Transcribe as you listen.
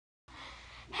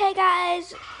Hey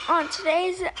guys, on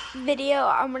today's video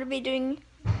I'm going to be doing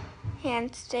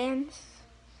handstands.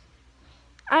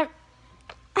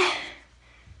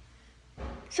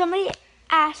 Somebody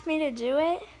asked me to do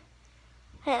it.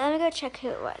 Hey, let me go check who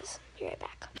it was. Be right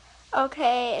back.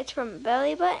 Okay, it's from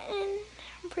Belly Button,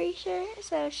 I'm pretty sure,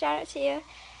 so shout out to you.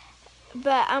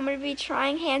 But I'm going to be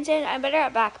trying handstands. I'm better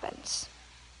at back bends.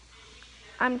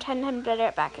 I'm 10 times better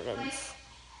at back bends.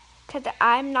 Because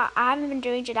I haven't been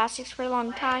doing gymnastics for a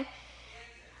long time.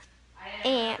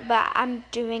 But I'm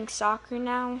doing soccer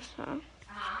now, so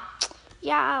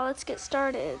yeah, let's get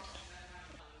started.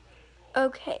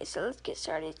 Okay, so let's get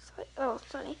started. Oh,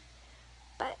 funny.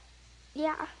 But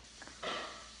yeah.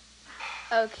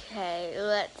 Okay,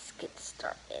 let's get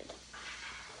started.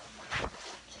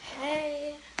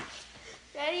 Okay.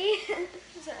 Ready?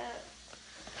 So,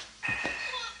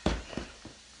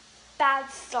 bad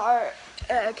start.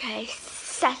 Okay,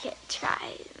 second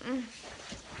try.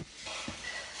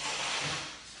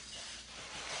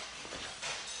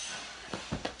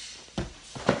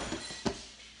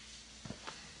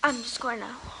 I'm just going to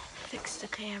fix the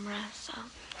camera, so.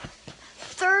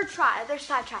 Third try, there's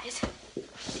 5 tries.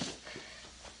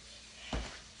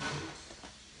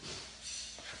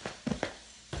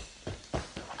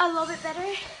 A little bit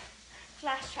better.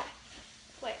 Last try.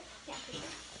 Wait, yeah, for sure.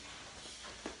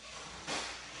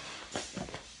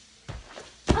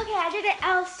 Okay, I did an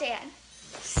L stand.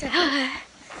 So,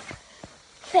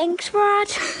 thanks for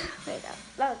watching. Wait, that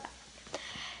was that.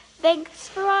 Thanks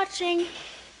for watching.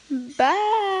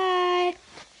 Bye.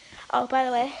 Oh, by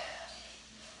the way,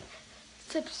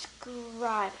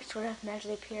 subscribe. It's sort of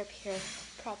magically appear up here.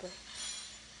 Probably.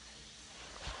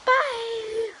 Bye.